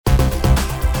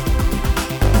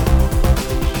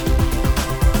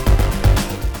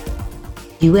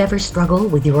Do you ever struggle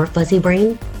with your fuzzy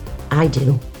brain? I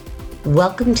do.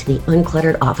 Welcome to the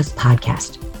Uncluttered Office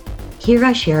podcast. Here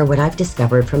I share what I've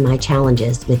discovered from my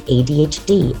challenges with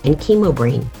ADHD and chemo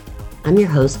brain. I'm your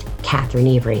host, Catherine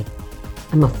Avery.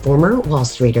 I'm a former Wall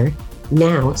Streeter,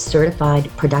 now certified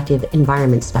productive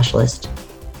environment specialist,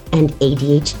 and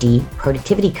ADHD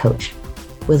productivity coach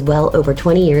with well over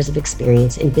 20 years of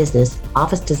experience in business,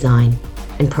 office design,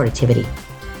 and productivity.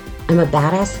 I'm a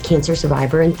badass cancer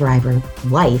survivor and thriver,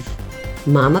 wife,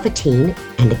 mom of a teen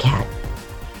and a cat,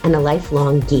 and a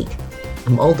lifelong geek.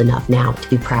 I'm old enough now to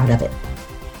be proud of it.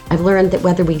 I've learned that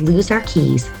whether we lose our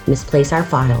keys, misplace our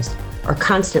files, or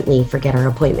constantly forget our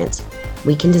appointments,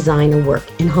 we can design a work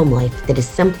and home life that is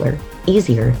simpler,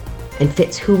 easier, and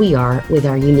fits who we are with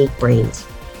our unique brains.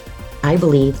 I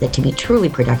believe that to be truly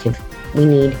productive, we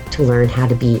need to learn how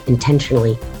to be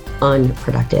intentionally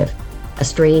unproductive. A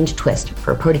strange twist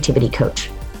for a productivity coach.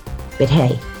 But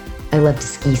hey, I love to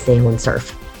ski, sail, and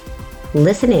surf.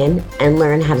 Listen in and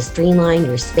learn how to streamline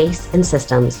your space and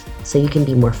systems so you can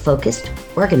be more focused,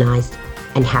 organized,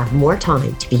 and have more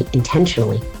time to be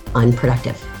intentionally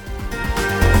unproductive.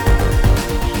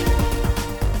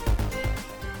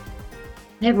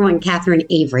 Hey everyone, Catherine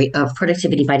Avery of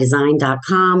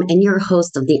productivitybydesign.com and your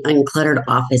host of the Uncluttered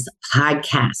Office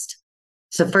podcast.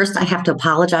 So first, I have to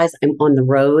apologize. I'm on the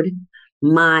road.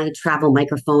 My travel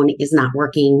microphone is not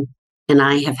working, and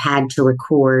I have had to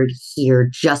record here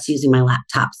just using my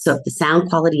laptop. So if the sound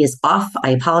quality is off, I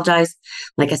apologize.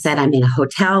 Like I said, I'm in a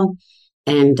hotel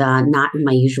and not in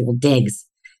my usual digs,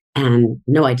 and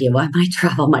no idea why my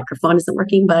travel microphone isn't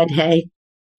working, but hey,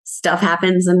 stuff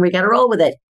happens and we got to roll with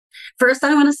it. First,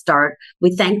 I want to start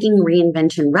with thanking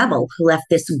Reinvention Rebel, who left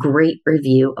this great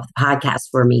review of the podcast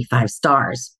for me, 5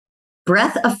 stars.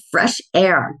 Breath of fresh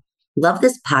air. Love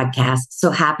this podcast.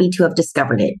 So happy to have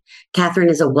discovered it. Catherine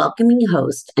is a welcoming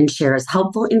host and shares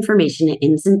helpful information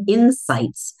and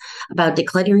insights about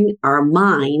decluttering our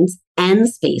minds and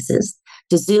spaces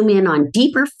to zoom in on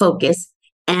deeper focus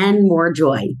and more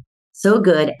joy. So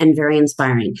good and very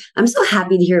inspiring. I'm so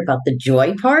happy to hear about the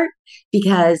joy part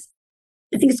because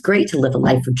I think it's great to live a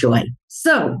life of joy.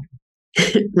 So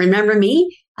remember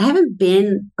me? I haven't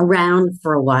been around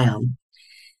for a while.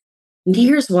 And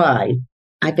here's why.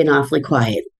 I've been awfully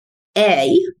quiet.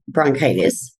 A,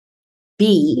 bronchitis.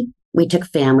 B, we took a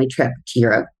family trip to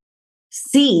Europe.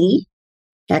 C,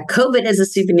 got COVID as a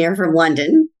souvenir from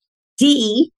London.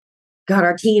 D, got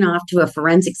our teen off to a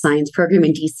forensic science program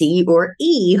in DC. Or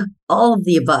E, all of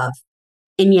the above.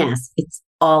 And yes, it's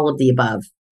all of the above.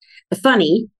 The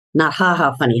funny, not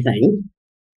ha-ha funny thing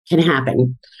can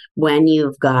happen when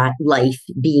you've got life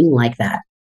being like that.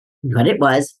 What it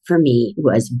was for me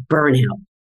was burnout.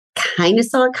 Kind of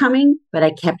saw it coming, but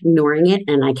I kept ignoring it.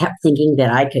 And I kept thinking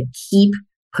that I could keep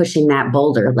pushing that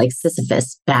boulder like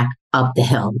Sisyphus back up the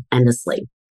hill endlessly.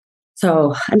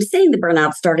 So I'm saying the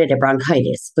burnout started at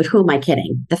bronchitis, but who am I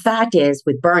kidding? The fact is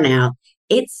with burnout,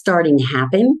 it's starting to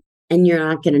happen and you're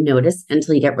not going to notice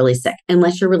until you get really sick,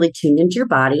 unless you're really tuned into your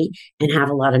body and have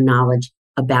a lot of knowledge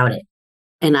about it.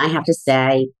 And I have to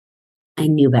say, I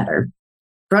knew better.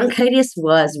 Bronchitis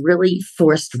was really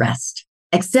forced rest.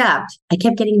 Except I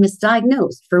kept getting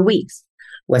misdiagnosed for weeks.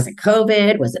 Was it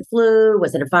COVID? Was it flu?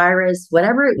 Was it a virus?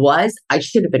 Whatever it was, I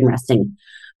should have been resting.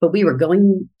 But we were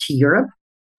going to Europe.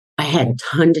 I had a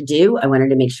ton to do. I wanted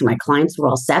to make sure my clients were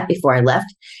all set before I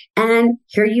left. And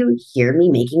here you hear me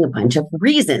making a bunch of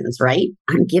reasons, right?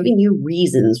 I'm giving you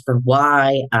reasons for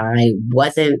why I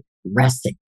wasn't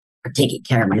resting or taking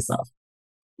care of myself.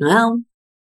 Well,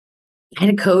 I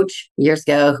had a coach years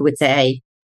ago who would say,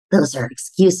 those are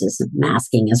excuses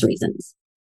masking as reasons.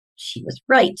 She was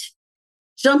right.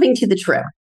 Jumping to the trip,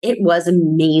 it was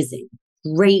amazing.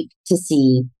 Great to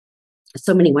see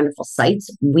so many wonderful sights.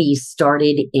 We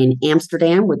started in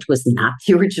Amsterdam, which was not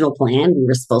the original plan. We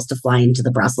were supposed to fly into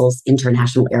the Brussels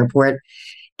International Airport,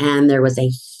 and there was a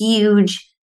huge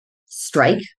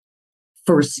strike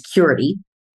for security,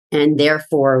 and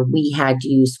therefore we had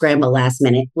to scramble last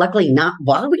minute. Luckily, not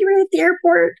while we were at the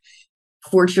airport.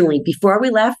 Fortunately, before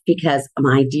we left, because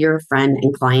my dear friend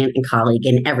and client and colleague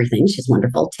and everything, she's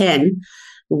wonderful, Tin,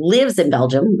 lives in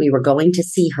Belgium. We were going to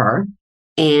see her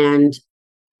and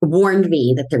warned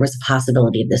me that there was a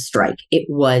possibility of this strike. It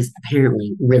was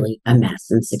apparently really a mess,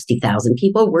 and 60,000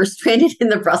 people were stranded in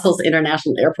the Brussels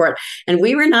International Airport. And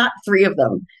we were not 3 of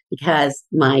them because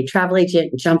my travel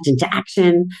agent jumped into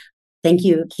action. Thank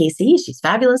you, Casey. She's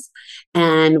fabulous.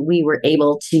 And we were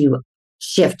able to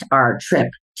shift our trip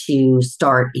to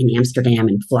start in Amsterdam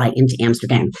and fly into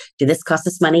Amsterdam. Did this cost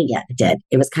us money? Yeah, it did.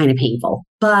 It was kind of painful,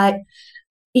 but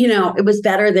it was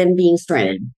better than being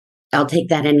stranded. I'll take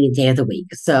that any day of the week.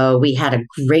 So we had a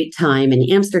great time in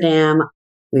Amsterdam.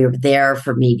 We were there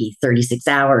for maybe 36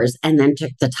 hours and then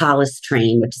took the Thalys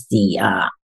train, which is the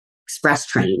express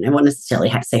train. I won't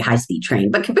necessarily say high speed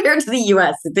train, but compared to the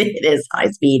US, it is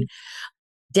high speed,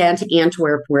 down to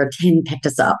Antwerp, where Tin picked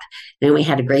us up. And we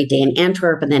had a great day in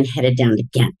Antwerp and then headed down to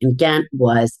Ghent. And Ghent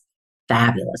was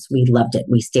fabulous. We loved it.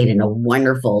 We stayed in a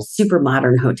wonderful, super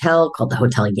modern hotel called the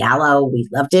Hotel Yallo. We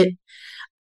loved it.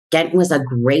 Ghent was a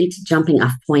great jumping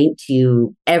off point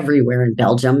to everywhere in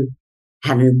Belgium.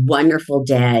 Had a wonderful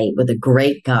day with a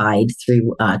great guide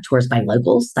through Tours by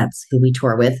Locals. That's who we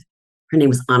tour with. Her name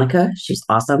was Annika. She's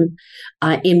awesome.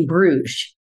 In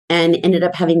Bruges, and ended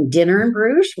up having dinner in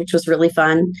Bruges, which was really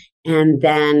fun. And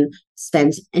then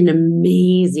spent an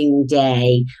amazing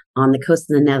day on the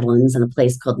coast of the Netherlands in a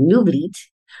place called Nieuwvliet,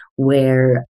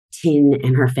 where Tin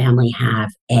and her family have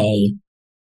a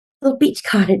little beach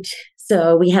cottage.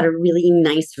 So we had a really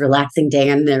nice, relaxing day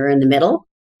in there in the middle.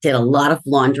 Did a lot of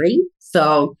laundry.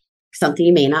 So something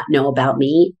you may not know about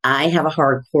me, I have a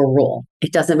hardcore rule.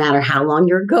 It doesn't matter how long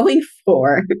you're going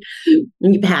for.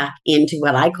 You pack into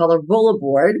what I call a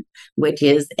rollerboard, which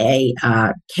is a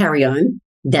carry-on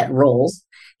that rolls.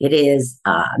 It is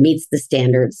meets the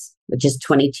standards, which is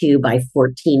 22 by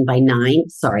 14 by 9.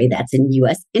 Sorry, that's in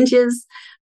US inches.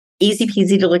 Easy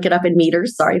peasy to look it up in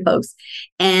meters. Sorry, folks.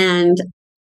 And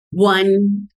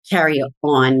one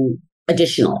carry-on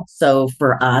additional. So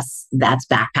for us, that's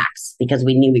backpacks, because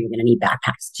we knew we were going to need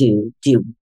backpacks to do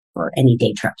for any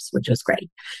day trips, which was great.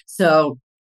 So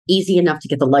easy enough to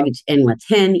get the luggage in with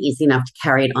Tin, easy enough to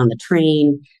carry it on the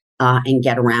train and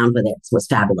get around with it. It was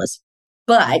fabulous.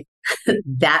 But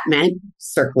that meant,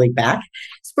 circling back,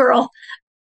 squirrel,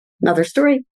 another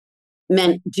story,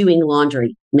 meant doing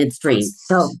laundry midstream.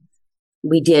 So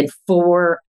we did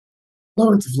 4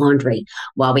 loads of laundry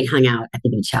while we hung out at the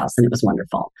beach house, and it was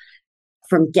wonderful.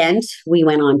 From Ghent, we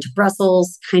went on to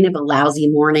Brussels, kind of a lousy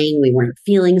morning. We weren't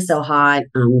feeling so hot,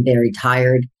 very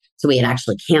tired. So we had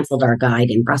actually canceled our guide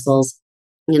in Brussels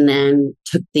and then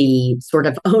took the sort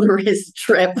of onerous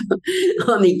trip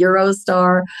on the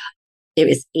Eurostar. It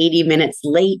was 80 minutes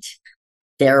late.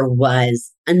 There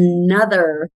was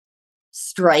another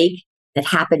strike that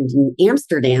happened in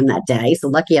Amsterdam that day. So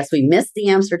lucky us, we missed the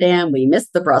Amsterdam, we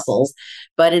missed the Brussels,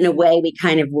 but in a way we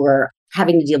kind of were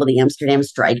having to deal with the Amsterdam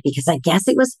strike because I guess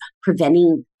it was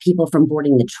preventing people from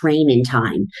boarding the train in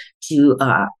time to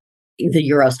the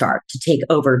Eurostar to take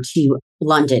over to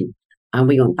London.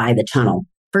 We went by the tunnel.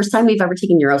 First time we've ever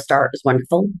taken Eurostar. It was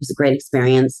wonderful. It was a great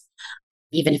experience,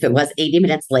 even if it was 80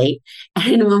 minutes late.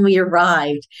 And when we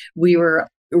arrived, we were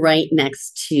right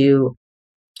next to,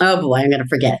 oh boy, I'm going to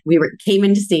forget. Came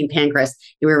into St. Pancras.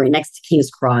 We were right next to King's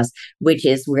Cross, which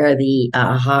is where the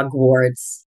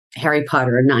Hogwarts Harry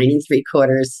Potter 9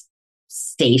 3/4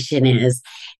 station is.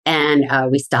 And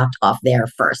we stopped off there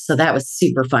first. So that was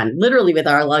super fun, literally with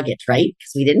our luggage, right?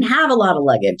 Because we didn't have a lot of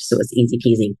luggage. So it was easy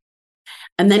peasy.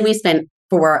 And then we spent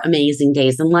 4 amazing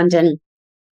days in London.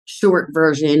 Short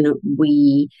version,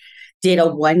 we did a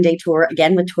 1-day tour,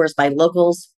 again with Tours by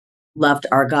Locals. Loved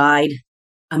our guide,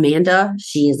 Amanda.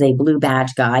 She is a blue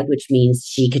badge guide, which means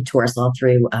she could tour us all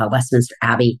through Westminster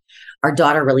Abbey. Our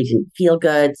daughter really didn't feel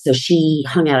good, so she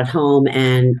hung out at home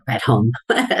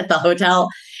at the hotel.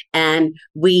 And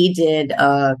we did,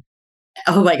 oh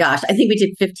my gosh, I think we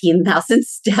did 15,000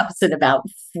 steps in about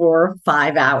 4 or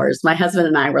 5 hours. My husband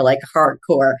and I were like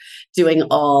hardcore doing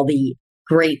all the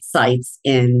great sites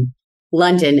in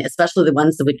London, especially the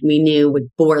ones that we knew would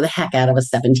bore the heck out of a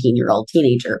 17-year-old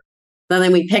teenager. And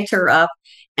then we picked her up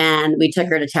and we took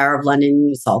her to Tower of London.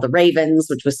 We saw the Ravens,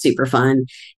 which was super fun.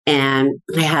 And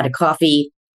I had a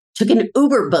coffee, took an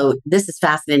Uber boat. This is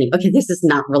fascinating. Okay, this is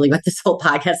not really what this whole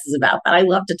podcast is about, but I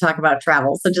love to talk about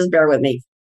travel. So just bear with me.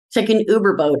 Took an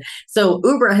Uber boat. So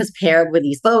Uber has paired with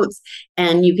these boats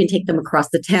and you can take them across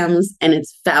the Thames and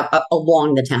it's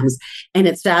along the Thames and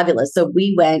it's fabulous. So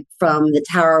we went from the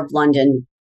Tower of London,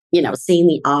 seeing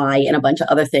the Eye and a bunch of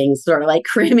other things, sort of like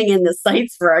cramming in the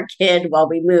sights for our kid while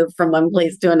we moved from one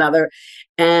place to another,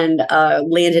 and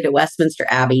landed at Westminster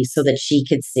Abbey so that she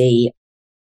could see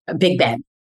Big Ben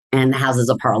and the Houses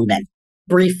of Parliament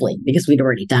briefly because we'd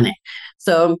already done it.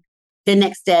 So the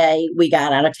next day we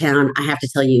got out of town. I have to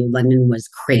tell you, London was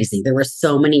crazy. There were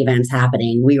so many events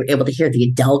happening. We were able to hear the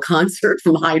Adele concert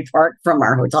from Hyde Park from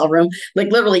our hotel room,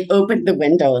 like literally opened the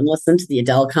window and listened to the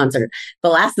Adele concert. The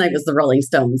last night was the Rolling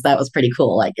Stones. That was pretty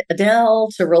cool. Like Adele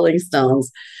to Rolling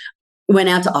Stones. Went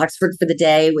out to Oxford for the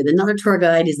day with another tour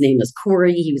guide. His name was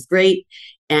Corey. He was great.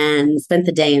 And spent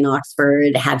the day in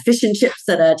Oxford, had fish and chips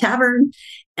at a tavern,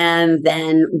 and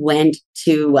then went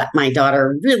to what my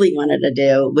daughter really wanted to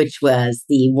do, which was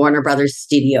the Warner Brothers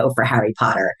studio for Harry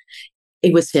Potter.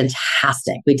 It was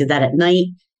fantastic. We did that at night,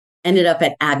 ended up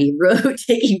at Abbey Road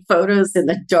taking photos in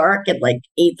the dark at like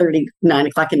 8:30, 9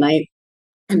 o'clock at night.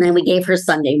 And then we gave her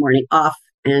Sunday morning off.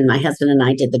 And my husband and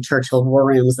I did the Churchill War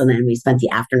Rooms. And then we spent the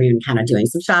afternoon kind of doing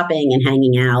some shopping and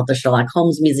hanging out. The Sherlock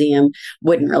Holmes Museum,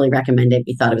 wouldn't really recommend it.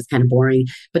 We thought it was kind of boring.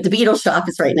 But the Beatles shop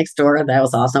is right next door. That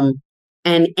was awesome.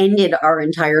 And ended our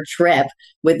entire trip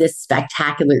with this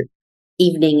spectacular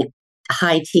evening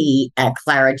high tea at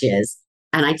Claridge's.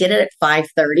 And I did it at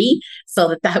 5:30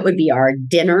 so that would be our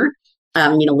dinner,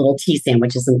 little tea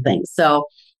sandwiches and things. So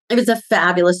it was a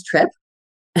fabulous trip.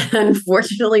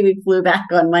 Unfortunately, we flew back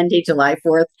on Monday, July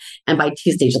 4th, and by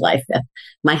Tuesday, July 5th,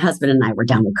 my husband and I were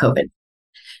down with COVID,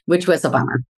 which was a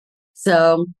bummer.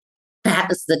 So that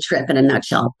was the trip in a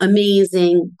nutshell.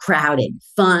 Amazing, crowded,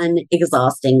 fun,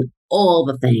 exhausting, all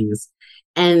the things.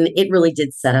 And it really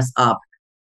did set us up.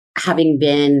 Having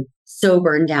been so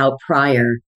burned out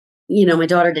prior, my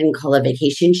daughter didn't call it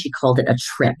vacation. She called it a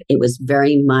trip. It was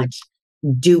very much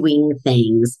doing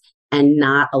things and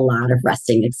not a lot of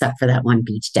resting except for that one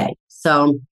beach day.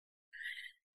 So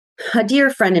a dear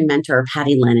friend and mentor,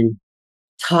 Patty Lennon,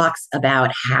 talks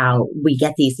about how we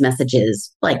get these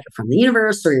messages like from the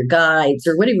universe or your guides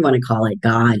or whatever you want to call it,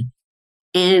 God.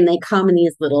 And they come in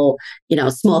these little,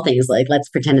 small things like, let's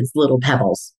pretend it's little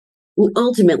pebbles. Well,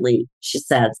 ultimately, she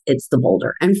says it's the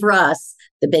boulder. And for us,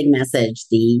 the big message,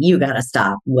 the you gotta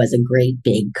stop, was a great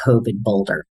big COVID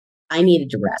boulder. I needed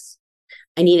to rest.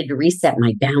 I needed to reset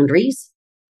my boundaries.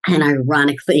 And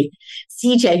ironically,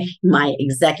 CJ, my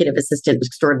executive assistant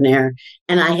extraordinaire,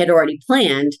 and I had already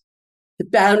planned the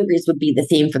boundaries would be the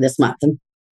theme for this month. And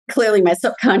clearly my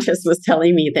subconscious was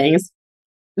telling me things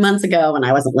months ago and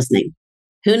I wasn't listening.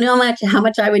 Who knew how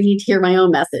much I would need to hear my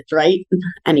own message, right?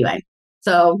 Anyway,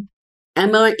 so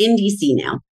I'm in DC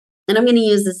now. And I'm going to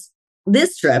use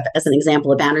this trip as an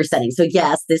example of boundary setting. So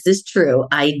yes, this is true.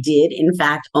 I did, in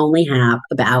fact, only have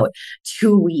about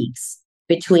 2 weeks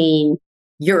between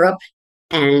Europe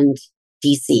and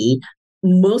DC.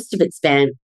 Most of it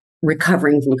spent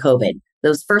recovering from COVID.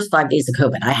 Those first 5 days of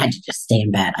COVID, I had to just stay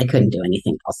in bed. I couldn't do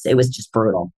anything else. It was just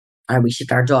brutal. We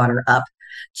shipped our daughter up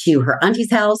to her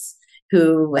auntie's house,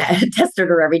 who tested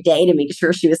her every day to make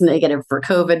sure she was negative for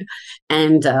COVID.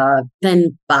 And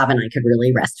then Bob and I could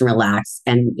really rest and relax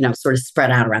and, sort of spread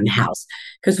out around the house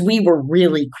because we were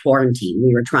really quarantined.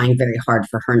 We were trying very hard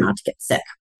for her not to get sick.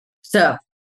 So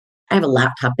I have a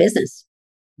laptop business.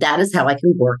 That is how I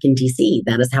can work in DC.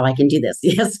 That is how I can do this.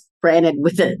 Yes, granted,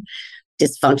 with a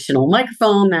dysfunctional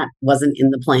microphone, that wasn't in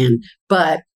the plan.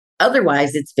 But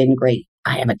otherwise, it's been great.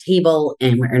 I have a table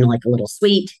and we're in like a little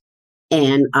suite.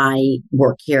 And I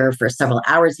work here for several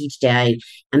hours each day,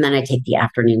 and then I take the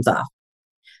afternoons off.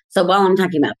 So while I'm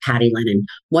talking about Patty Lennon,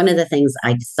 one of the things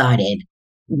I decided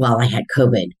while I had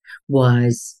COVID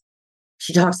was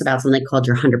she talks about something called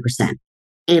your 100%.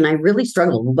 And I really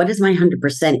struggled. What is my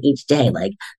 100% each day?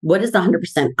 Like, what is the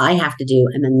 100% I have to do?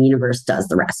 And then the universe does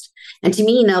the rest. And to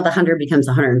me, now the 100 becomes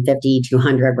 150,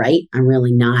 200, right? I'm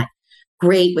really not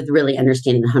great with really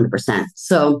understanding the 100%.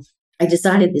 So I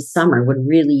decided this summer would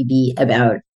really be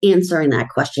about answering that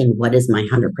question, what is my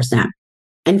 100%?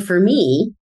 And for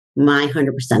me, my 100%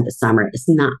 this summer is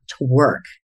not to work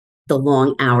the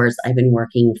long hours I've been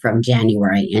working from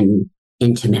January and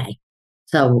into May.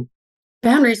 So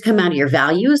boundaries come out of your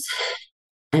values.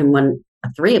 And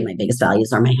three of my biggest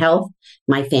values are my health,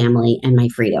 my family, and my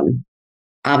freedom.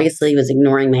 Obviously, was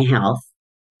ignoring my health.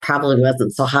 Probably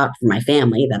wasn't so hot for my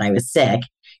family that I was sick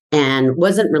and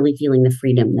wasn't really feeling the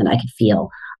freedom that I could feel.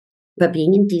 But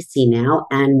being in DC now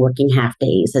and working half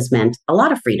days has meant a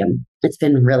lot of freedom. It's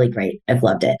been really great. I've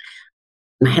loved it.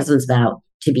 My husband's about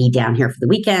to be down here for the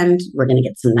weekend. We're going to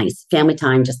get some nice family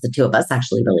time, just the two of us,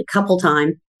 actually really couple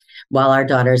time, while our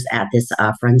daughter's at this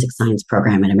forensic science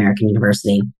program at American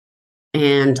University.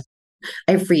 And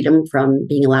I have freedom from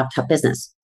being a laptop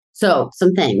business. So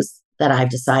some things that I've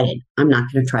decided, I'm not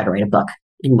going to try to write a book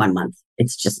in 1 month.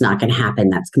 It's just not going to happen.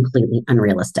 That's completely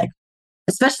unrealistic,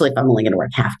 especially if I'm only going to work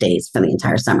half days for the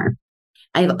entire summer.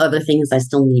 I have other things I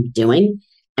still need to be doing,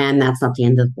 and that's not the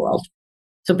end of the world.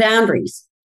 So boundaries.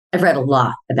 I've read a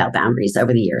lot about boundaries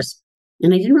over the years,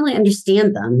 and I didn't really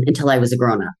understand them until I was a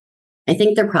grown-up. I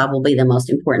think they're probably the most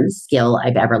important skill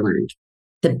I've ever learned.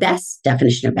 The best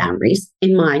definition of boundaries,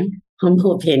 in my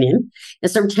humble opinion,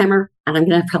 is from Tamara, and I'm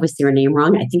going to probably say her name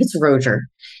wrong. I think it's Roger,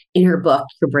 in her book,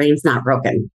 Your Brain's Not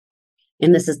Broken.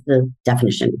 And this is the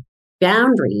definition.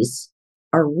 Boundaries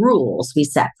are rules we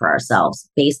set for ourselves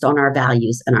based on our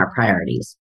values and our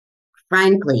priorities.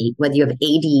 Frankly, whether you have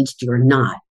ADHD or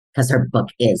not, because her book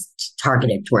is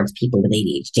targeted towards people with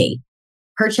ADHD.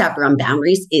 Her chapter on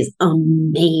boundaries is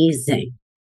amazing.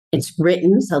 It's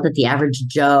written so that the average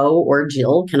Joe or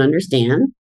Jill can understand.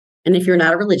 And if you're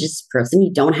not a religious person,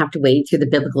 you don't have to wade through the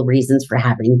biblical reasons for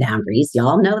having boundaries.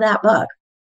 Y'all know that book.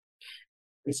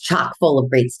 It's chock full of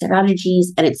great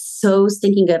strategies, and it's so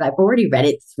stinking good. I've already read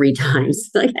it 3 times.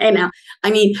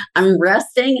 I'm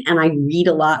resting, and I read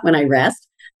a lot when I rest,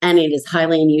 and it is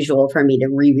highly unusual for me to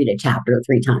reread a chapter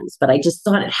 3 times. But I just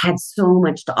thought it had so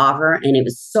much to offer, and it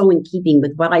was so in keeping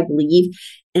with what I believe,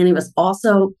 and it was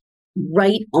also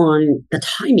right on the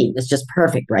timing. Was just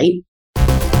perfect, right?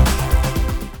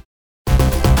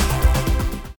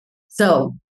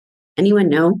 So, anyone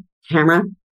know Tamara?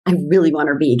 I really want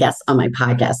her to be a guest on my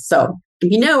podcast. So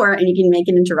if you know her and you can make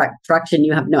an introduction,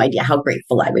 you have no idea how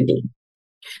grateful I would be.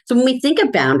 So when we think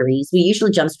of boundaries, we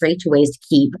usually jump straight to ways to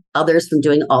keep others from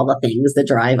doing all the things that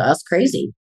drive us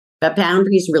crazy. But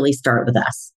boundaries really start with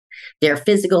us. They're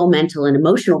physical, mental, and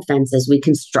emotional fences we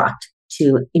construct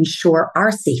to ensure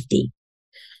our safety.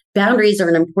 Boundaries are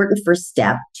an important first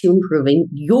step to improving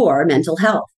your mental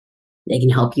health. They can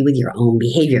help you with your own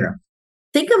behavior.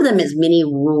 Think of them as mini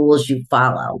rules you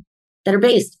follow that are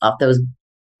based off those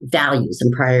values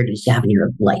and priorities you have in your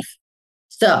life.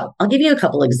 So I'll give you a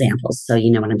couple examples so you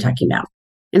know what I'm talking about.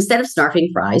 Instead of snarfing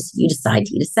fries, you decide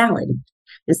to eat a salad.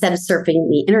 Instead of surfing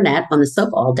the internet on the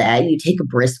soap all day, you take a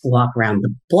brisk walk around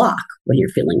the block when you're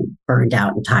feeling burned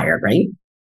out and tired, right?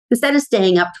 Instead of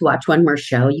staying up to watch one more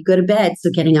show, you go to bed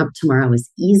so getting up tomorrow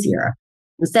is easier.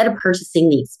 Instead of purchasing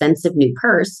the expensive new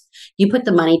purse, you put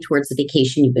the money towards the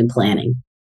vacation you've been planning.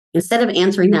 Instead of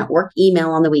answering that work email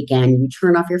on the weekend, you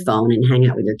turn off your phone and hang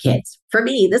out with your kids. For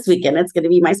me, this weekend, it's going to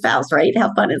be my spouse, right?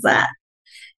 How fun is that?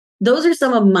 Those are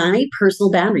some of my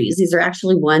personal boundaries. These are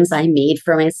actually ones I made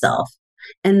for myself.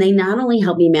 And they not only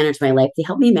help me manage my life, they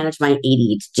help me manage my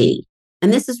ADHD.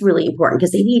 And this is really important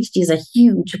because ADHD is a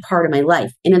huge part of my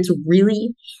life. And it's really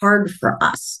hard for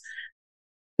us.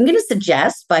 I'm going to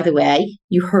suggest, by the way,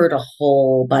 you heard a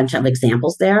whole bunch of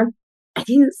examples there. I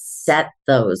didn't set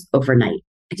those overnight.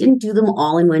 I didn't do them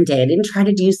all in one day. I didn't try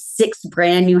to do 6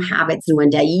 brand new habits in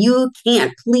one day. You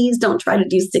can't. Please don't try to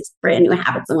do 6 brand new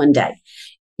habits in one day.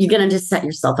 You're going to just set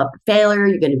yourself up for failure.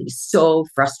 You're going to be so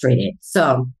frustrated.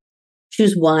 So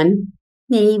choose 1,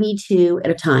 maybe 2 at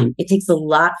a time. It takes a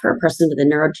lot for a person with a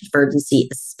neurodivergency,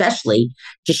 especially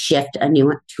to shift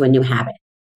to a new habit.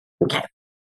 Okay.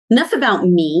 Enough about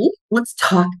me. Let's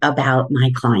talk about my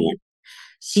client.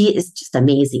 She is just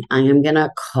amazing. I am going to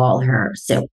call her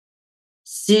Sue.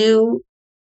 Sue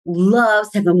loves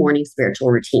to have a morning spiritual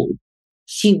routine.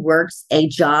 She works a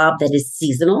job that is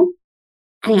seasonal.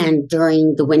 And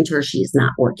during the winter, she's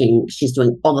not working. She's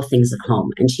doing all the things at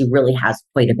home. And she really has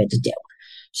quite a bit to do.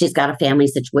 She's got a family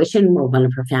situation where one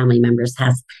of her family members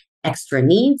has extra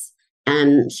needs.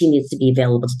 And she needs to be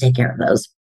available to take care of those.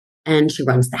 And she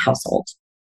runs the household.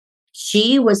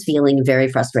 She was feeling very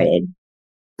frustrated.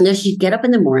 She'd get up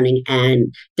in the morning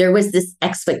and there was this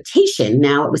expectation.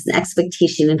 Now it was an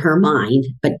expectation in her mind,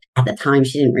 but at the time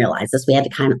she didn't realize this. We had to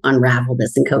kind of unravel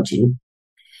this in coaching.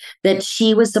 That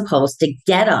she was supposed to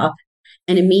get up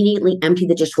and immediately empty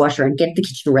the dishwasher and get the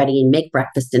kitchen ready and make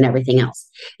breakfast and everything else.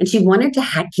 And she wanted to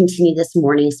continue this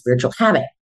morning spiritual habit.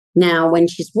 Now, when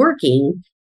she's working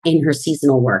in her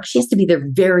seasonal work, she has to be there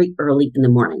very early in the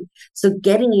morning. So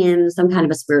getting in some kind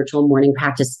of a spiritual morning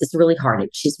practice is really hard.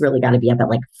 She's really got to be up at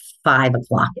like 5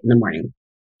 o'clock in the morning.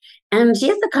 And she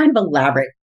has the kind of elaborate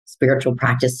spiritual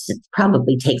practice. It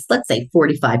probably takes, let's say,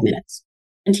 45 minutes.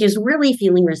 And she was really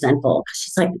feeling resentful.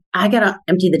 She's like, I got to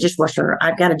empty the dishwasher.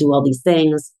 I've got to do all these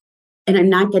things. And I'm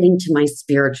not getting to my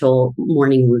spiritual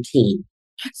morning routine.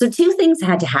 So 2 things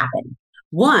had to happen.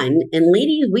 1, and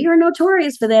ladies, we are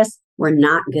notorious for this. We're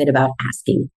not good about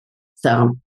asking.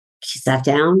 So she sat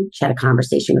down, she had a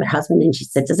conversation with her husband, and she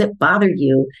said, does it bother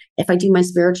you if I do my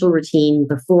spiritual routine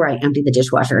before I empty the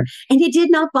dishwasher? And it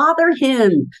did not bother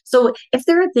him. So if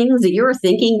there are things that you're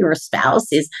thinking your spouse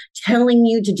is telling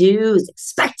you to do, is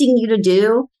expecting you to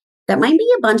do, that might be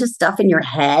a bunch of stuff in your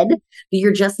head that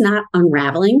you're just not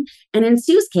unraveling. And in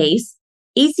Sue's case,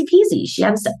 easy peasy. She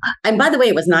had to, and by the way,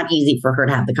 it was not easy for her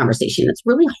to have the conversation. It's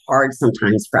really hard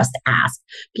sometimes for us to ask.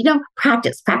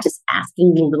 Practice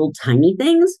asking the little tiny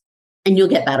things, and you'll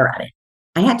get better at it.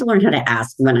 I had to learn how to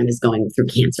ask when I was going through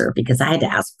cancer because I had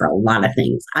to ask for a lot of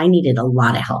things. I needed a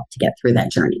lot of help to get through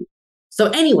that journey. So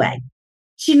anyway,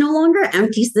 she no longer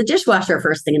empties the dishwasher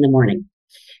first thing in the morning.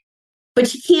 But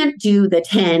she can't do the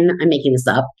 10, I'm making this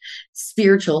up,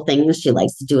 spiritual things she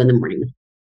likes to do in the morning.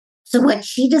 So what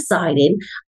she decided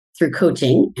through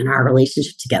coaching and our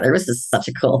relationship together, this is such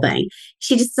a cool thing.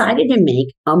 She decided to make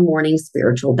a morning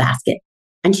spiritual basket.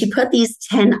 And she put these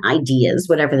 10 ideas,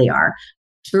 whatever they are,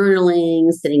 journaling,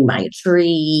 sitting by a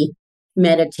tree,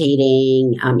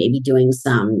 meditating, maybe doing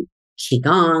some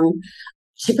qigong.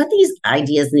 She put these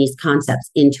ideas and these concepts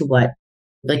into what,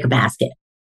 like a basket.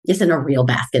 Isn't a real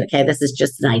basket, okay? This is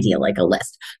just an idea, like a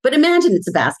list. But imagine it's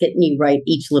a basket and you write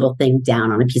each little thing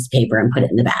down on a piece of paper and put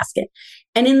it in the basket.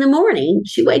 And in the morning,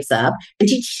 she wakes up and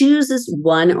she chooses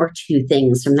one or two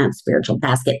things from that spiritual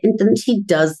basket. And then she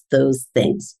does those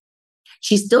things.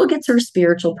 She still gets her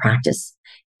spiritual practice.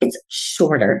 It's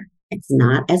shorter. It's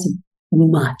not as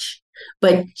much,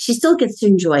 but she still gets to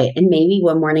enjoy it. And maybe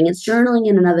one morning it's journaling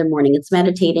and another morning it's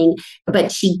meditating,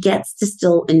 but she gets to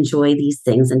still enjoy these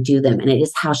things and do them. And it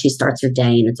is how she starts her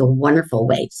day. And it's a wonderful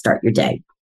way to start your day.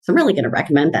 So I'm really going to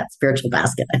recommend that spiritual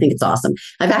basket. I think it's awesome.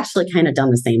 I've actually kind of done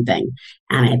the same thing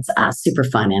and it's super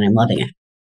fun and I'm loving it.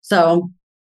 So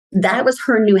that was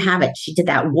her new habit. She did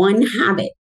that one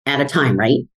habit at a time,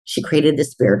 right? She created the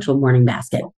spiritual morning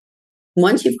basket.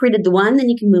 Once you've created the one, then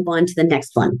you can move on to the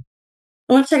next one.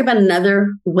 I want to talk about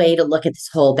another way to look at this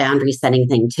whole boundary setting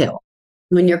thing too.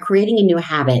 When you're creating a new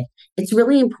habit, it's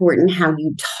really important how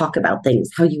you talk about things,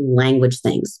 how you language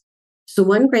things. So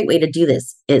one great way to do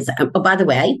this is, oh, by the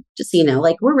way, just so you know,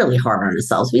 like we're really hard on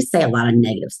ourselves. We say a lot of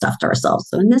negative stuff to ourselves.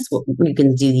 So in this, you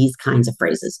can do these kinds of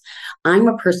phrases. I'm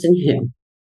a person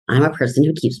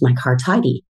who keeps my car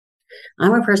tidy.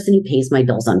 I'm a person who pays my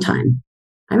bills on time.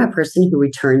 I'm a person who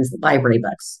returns the library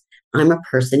books. I'm a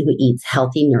person who eats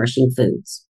healthy, nourishing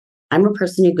foods. I'm a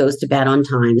person who goes to bed on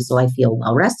time so I feel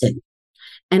well rested.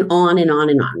 And on and on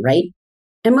and on, right?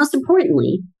 And most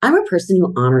importantly, I'm a person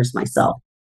who honors myself.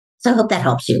 So I hope that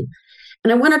helps you.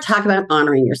 And I want to talk about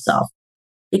honoring yourself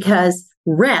because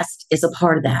rest is a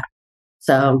part of that.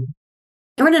 So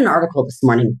I read an article this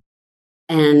morning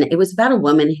and it was about a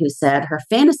woman who said her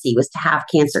fantasy was to have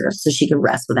cancer so she could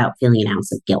rest without feeling an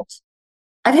ounce of guilt.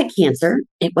 I've had cancer.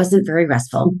 It wasn't very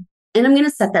restful. And I'm going to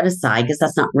set that aside because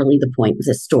that's not really the point of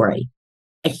this story.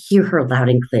 I hear her loud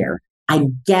and clear. I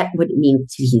get what it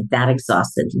means to be that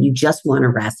exhausted. You just want to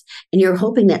rest. And you're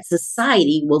hoping that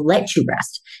society will let you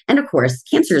rest. And of course,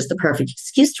 cancer is the perfect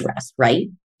excuse to rest, right?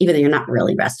 Even though you're not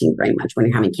really resting very much when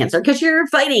you're having cancer because you're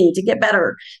fighting to get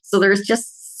better. So there's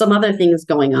just some other things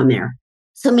going on there.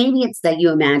 So maybe it's that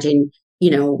you imagine,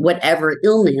 whatever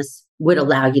illness would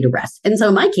allow you to rest. And so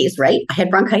in my case, right, I had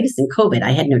bronchitis and COVID.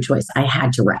 I had no choice. I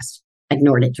had to rest. I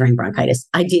ignored it during bronchitis.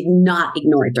 I did not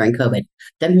ignore it during COVID.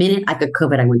 The minute I got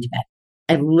COVID, I went to bed.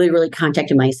 I literally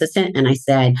contacted my assistant and I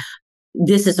said,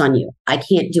 this is on you. I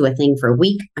can't do a thing for a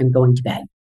week. I'm going to bed.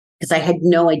 Because I had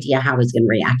no idea how I was going to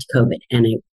react to COVID. And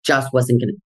I just wasn't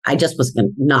going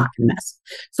to not going to mess.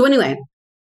 So anyway,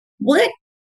 what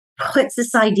puts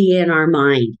this idea in our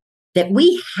mind that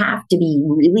we have to be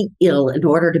really ill in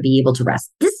order to be able to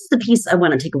rest? This is the piece I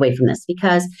want to take away from this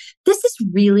because this is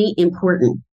really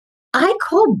important. I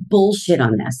call bullshit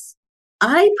on this.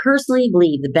 I personally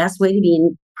believe the best way to be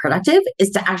productive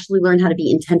is to actually learn how to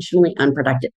be intentionally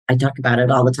unproductive. I talk about it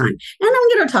all the time, and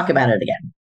I'm going to talk about it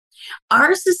again.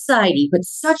 Our society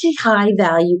puts such a high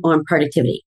value on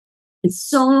productivity and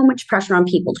so much pressure on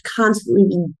people to constantly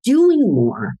be doing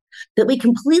more that we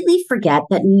completely forget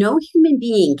that no human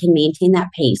being can maintain that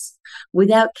pace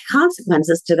without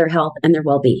consequences to their health and their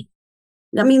well-being.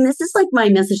 I mean, this is like my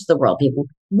message to the world, people.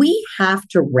 We have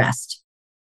to rest.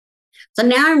 So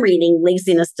now I'm reading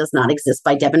Laziness Does Not Exist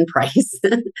by Devin Price.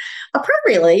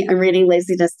 Appropriately, I'm reading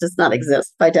Laziness Does Not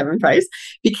Exist by Devin Price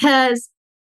because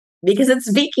it's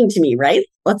speaking to me, right?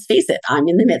 Let's face it, I'm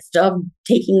in the midst of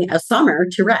taking a summer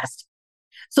to rest.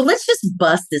 So let's just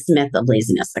bust this myth of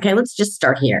laziness. Okay, let's just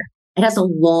start here. It has a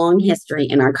long history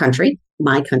in our country,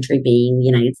 my country being the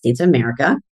United States of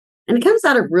America. And it comes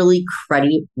out of really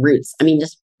cruddy roots. I mean,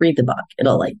 just read the book.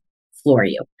 It'll like floor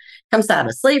you. It comes out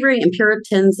of slavery and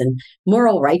Puritans and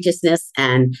moral righteousness.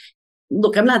 And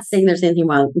look, I'm not saying there's anything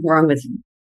wrong with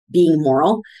being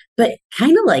moral, but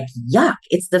kind of like, yuck,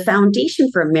 it's the foundation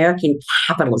for American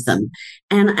capitalism.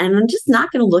 And I'm just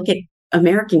not going to look at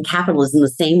American capitalism the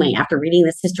same way after reading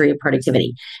this history of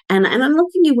productivity. And I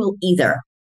don't think you will either.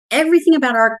 Everything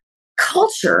about our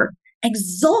culture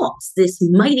exalts this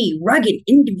mighty, rugged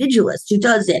individualist who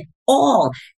does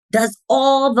all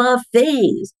the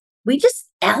things. We just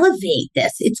elevate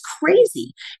this. It's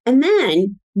crazy. And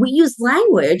then we use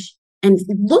language and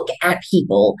look at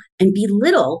people and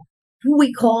belittle who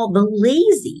we call the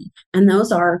lazy. And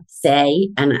those are, say,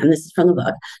 and this is from the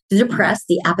book, the depressed,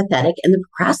 the apathetic, and the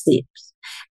procrastinators.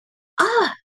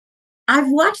 I've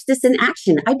watched this in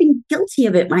action. I've been guilty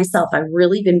of it myself. I've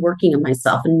really been working on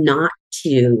myself not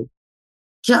to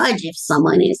judge if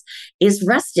someone is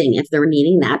resting, if they're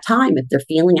needing that time, if they're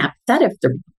feeling apathetic, if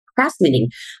they're procrastinating.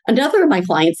 Another of my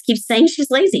clients keeps saying she's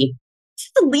lazy.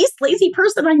 She's the least lazy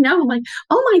person I know. I'm like,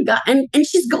 oh my God. And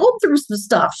she's going through some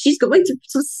stuff. She's going through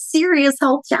some serious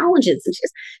health challenges. And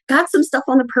she's got some stuff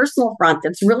on the personal front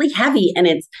that's really heavy. And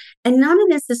none of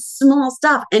this is small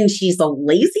stuff. And she's a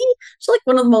lazy. She's like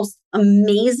one of the most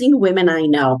amazing women I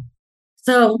know.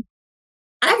 So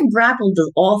I've grappled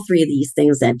with all three of these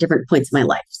things at different points in my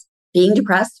life: being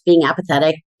depressed, being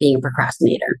apathetic, being a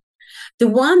procrastinator. The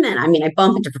one that, I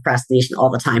bump into procrastination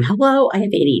all the time. Hello, I have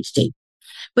ADHD.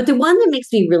 But the one that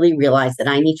makes me really realize that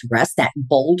I need to rest, that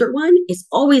bolder one, is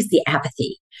always the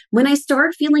apathy. When I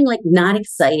start feeling like not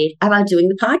excited about doing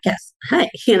the podcast,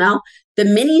 the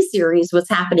mini series was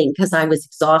happening because I was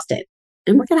exhausted.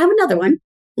 And we're going to have another one.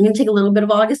 I'm going to take a little bit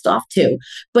of August off too.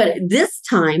 But this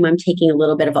time I'm taking a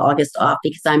little bit of August off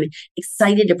because I'm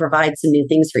excited to provide some new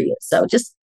things for you. So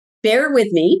just bear with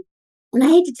me. And I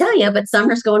hate to tell you, but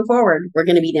summer's going forward. We're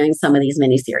going to be doing some of these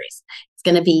mini series. It's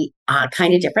going to be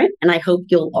kind of different. And I hope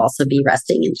you'll also be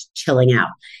resting and chilling out.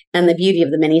 And the beauty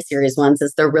of the mini series ones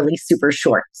is they're really super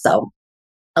short. So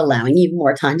allowing you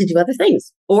more time to do other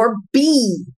things or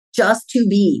just to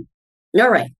be.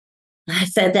 All right. I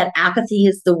said that apathy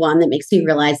is the one that makes me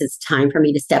realize it's time for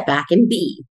me to step back and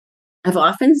be. I've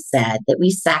often said that we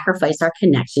sacrifice our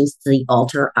connections to the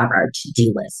altar of our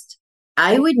to-do list.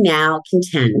 I would now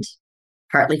contend,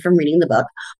 partly from reading the book,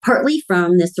 partly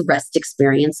from this rest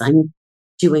experience I'm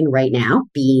doing right now,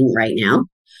 being right now,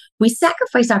 we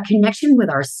sacrifice our connection with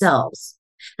ourselves.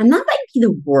 And that might be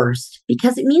the worst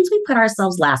because it means we put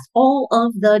ourselves last all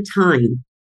of the time.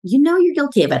 You're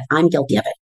guilty of it. I'm guilty of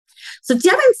it. So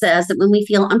Devin says that when we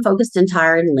feel unfocused and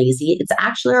tired and lazy, it's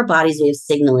actually our body's way of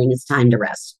signaling it's time to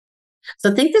rest.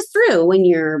 So think this through when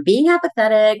you're being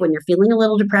apathetic, when you're feeling a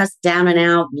little depressed, down and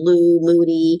out, blue,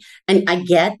 moody. And I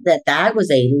get that that was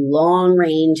a long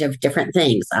range of different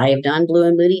things. I have done blue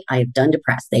and moody. I have done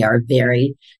depressed. They are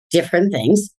very different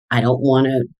things. I don't want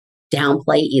to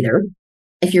downplay either.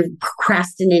 If you're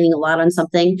procrastinating a lot on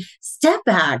something, step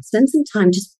back, spend some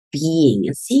time just being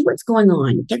and see what's going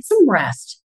on. Get some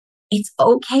rest. It's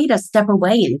okay to step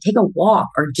away and take a walk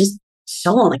or just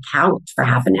chill on the couch for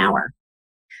half an hour.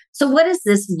 So what is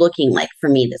this looking like for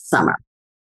me this summer?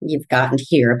 You've gotten to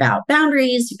hear about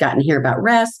boundaries. You've gotten to hear about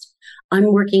rest.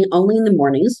 I'm working only in the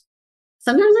mornings.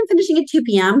 Sometimes I'm finishing at 2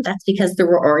 p.m. That's because there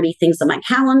were already things on my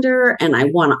calendar and I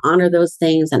want to honor those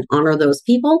things and honor those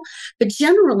people. But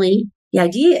generally, the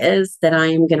idea is that I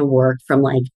am going to work from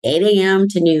like 8 a.m.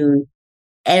 to noon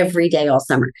every day all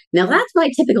summer. Now, that's my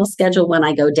typical schedule when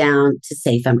I go down to,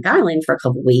 say, Fenwick Island for a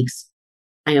couple of weeks.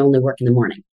 I only work in the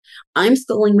morning. I'm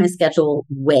scaling my schedule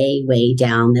way, way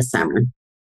down this summer.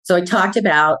 So I talked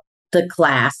about the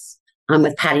class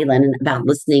with Patty Lennon about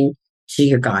listening to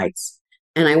your guides.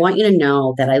 And I want you to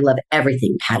know that I love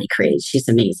everything Patty creates. She's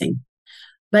amazing.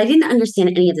 But I didn't understand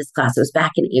any of this class. It was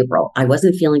back in April. I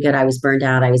wasn't feeling good. I was burned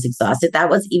out. I was exhausted. That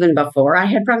was even before I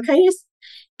had bronchitis.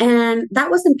 And that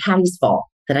wasn't Patty's fault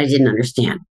that I didn't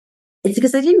understand. It's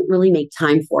because I didn't really make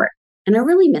time for it. And I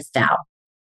really missed out.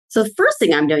 So the first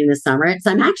thing I'm doing this summer is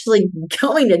I'm actually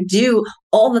going to do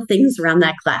all the things around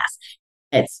that class.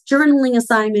 It's journaling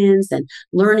assignments and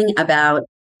learning about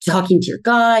talking to your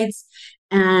guides.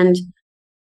 And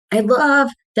I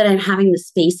love that I'm having the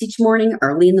space each morning,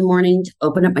 early in the morning, to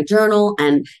open up my journal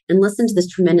and listen to this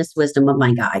tremendous wisdom of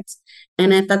my guides.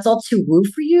 And if that's all too woo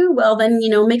for you, well, then,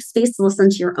 make space to listen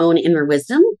to your own inner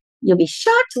wisdom. You'll be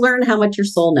shocked to learn how much your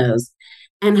soul knows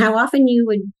and how often you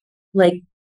would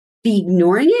be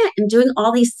ignoring it and doing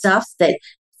all these stuffs that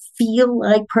feel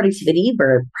like productivity, but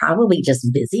are probably just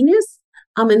busyness.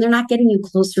 And they're not getting you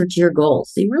closer to your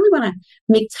goals. So you really want to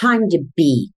make time to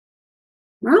be.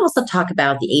 We'll also talk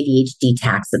about the ADHD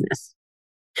tax in this.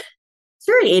 It's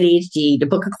very ADHD to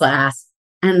book a class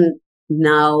and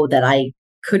know that I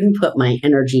couldn't put my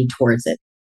energy towards it.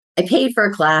 I paid for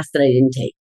a class that I didn't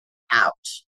take.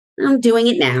 Ouch. I'm doing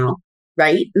it now,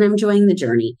 right? And I'm enjoying the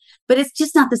journey. But it's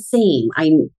just not the same.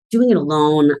 I'm doing it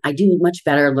alone. I do much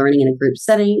better learning in a group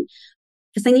setting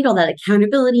because I need all that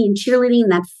accountability and cheerleading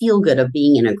and that feel good of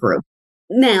being in a group.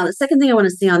 Now, the second thing I want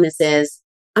to say on this is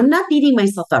I'm not beating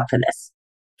myself up for this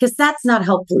because that's not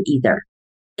helpful either.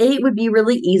 It would be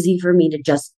really easy for me to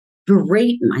just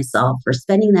berate myself for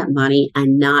spending that money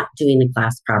and not doing the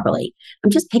class properly.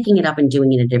 I'm just picking it up and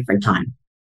doing it at a different time.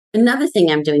 Another thing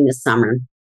I'm doing this summer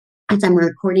is I'm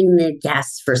recording the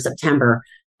guests for September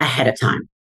ahead of time.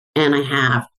 And I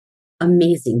have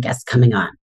amazing guests coming on.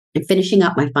 I'm finishing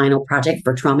up my final project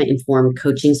for trauma-informed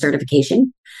coaching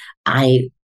certification. I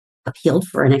appealed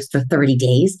for an extra 30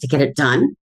 days to get it done.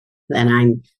 Then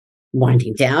I'm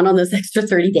winding down on those extra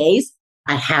 30 days.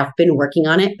 I have been working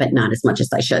on it, but not as much as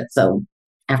I should. So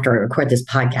after I record this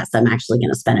podcast, I'm actually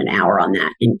going to spend an hour on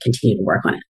that and continue to work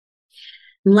on it.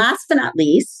 And last but not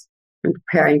least, I'm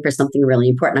preparing for something really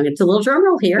important. I'm going to do a little drum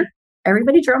roll here.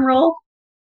 Everybody drum roll.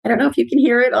 I don't know if you can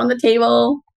hear it on the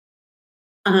table.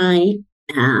 I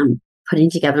am putting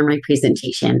together my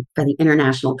presentation for the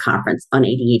International Conference on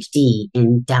ADHD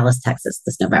in Dallas, Texas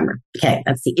this November. Okay,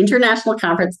 that's the International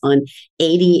Conference on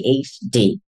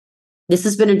ADHD. This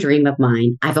has been a dream of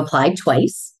mine. I've applied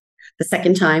twice. The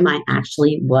second time I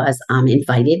actually was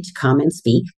invited to come and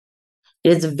speak.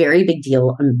 It is a very big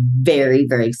deal. I'm very,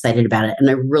 very excited about it. And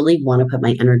I really want to put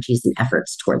my energies and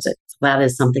efforts towards it. So that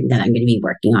is something that I'm going to be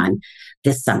working on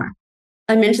this summer.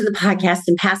 I mentioned the podcast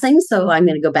in passing, so I'm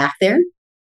going to go back there.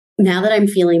 Now that I'm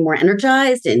feeling more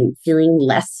energized and feeling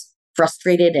less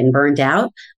frustrated and burned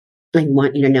out, I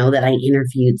want you to know that I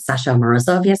interviewed Sasha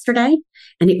Morozov yesterday,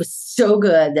 and it was so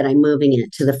good that I'm moving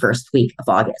it to the first week of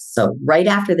August. So right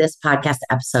after this podcast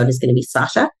episode is going to be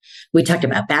Sasha. We talked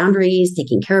about boundaries,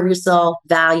 taking care of yourself,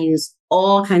 values,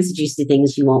 all kinds of juicy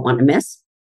things you won't want to miss.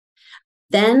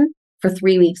 Then for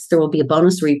 3 weeks, there will be a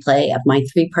bonus replay of my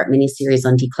 3-part mini-series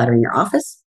on decluttering your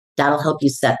office. That'll help you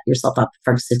set yourself up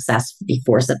for success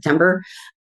before September.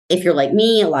 If you're like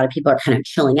me, a lot of people are kind of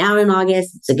chilling out in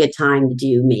August. It's a good time to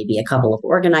do maybe a couple of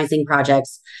organizing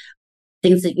projects,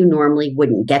 things that you normally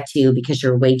wouldn't get to because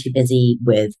you're way too busy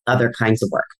with other kinds of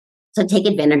work. So take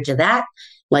advantage of that.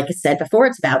 Like I said before,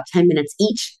 it's about 10 minutes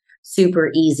each.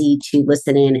 Super easy to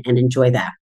listen in and enjoy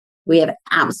that. We have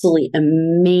absolutely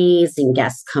amazing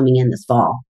guests coming in this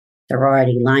fall. They're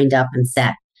already lined up and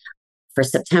set. For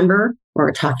September,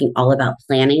 we're talking all about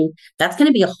planning. That's going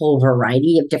to be a whole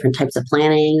variety of different types of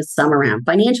planning, some around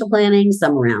financial planning,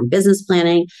 some around business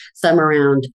planning, some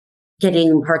around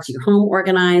getting parts of your home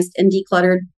organized and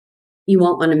decluttered. You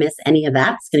won't want to miss any of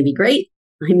that. It's going to be great.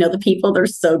 I know the people, they're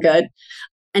so good.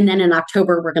 And then in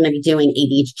October, we're going to be doing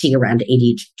ADHD around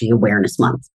ADHD Awareness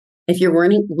Month. If you're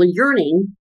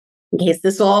yearning, in case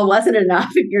this all wasn't enough,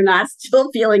 if you're not still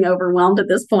feeling overwhelmed at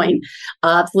this point,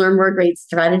 to learn more great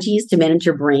strategies to manage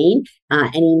your brain,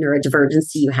 any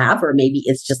neurodivergency you have, or maybe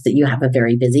it's just that you have a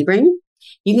very busy brain,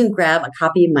 you can grab a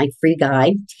copy of my free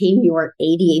guide, Tame Your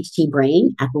ADHD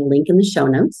Brain, at the link in the show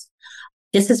notes.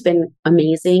 This has been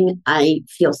amazing. I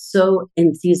feel so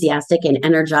enthusiastic and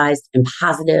energized and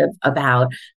positive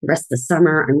about the rest of the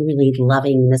summer. I'm really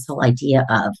loving this whole idea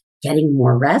of getting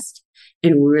more rest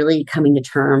and really coming to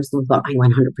terms with what my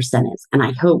 100% is. And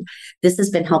I hope this has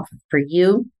been helpful for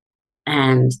you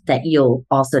and that you'll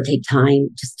also take time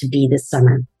just to be this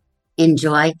summer.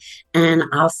 Enjoy. And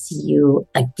I'll see you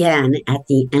again at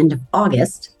the end of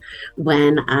August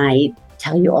when I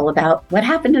tell you all about what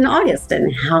happened in August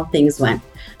and how things went.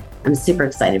 I'm super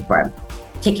excited for it.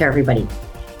 Take care, everybody.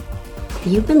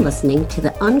 You've been listening to the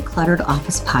Uncluttered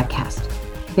Office podcast,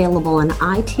 available on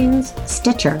iTunes,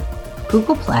 Stitcher,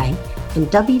 Google Play, and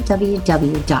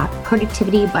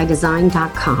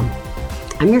www.productivitybydesign.com.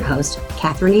 I'm your host,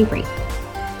 Catherine Avery.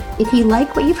 If you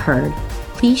like what you've heard,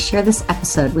 please share this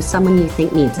episode with someone you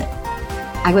think needs it.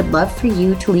 I would love for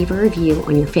you to leave a review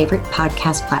on your favorite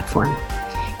podcast platform.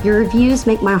 Your reviews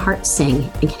make my heart sing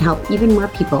and can help even more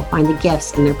people find the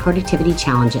gifts in their productivity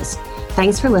challenges.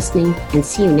 Thanks for listening, and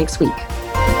see you next week.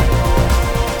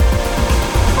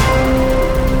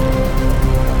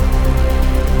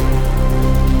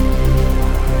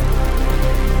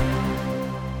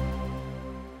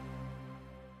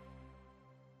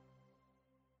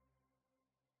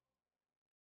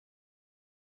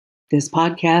 This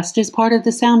podcast is part of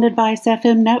the Sound Advice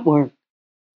FM network.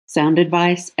 Sound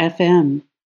Advice FM.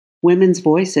 Women's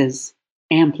voices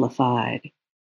amplified.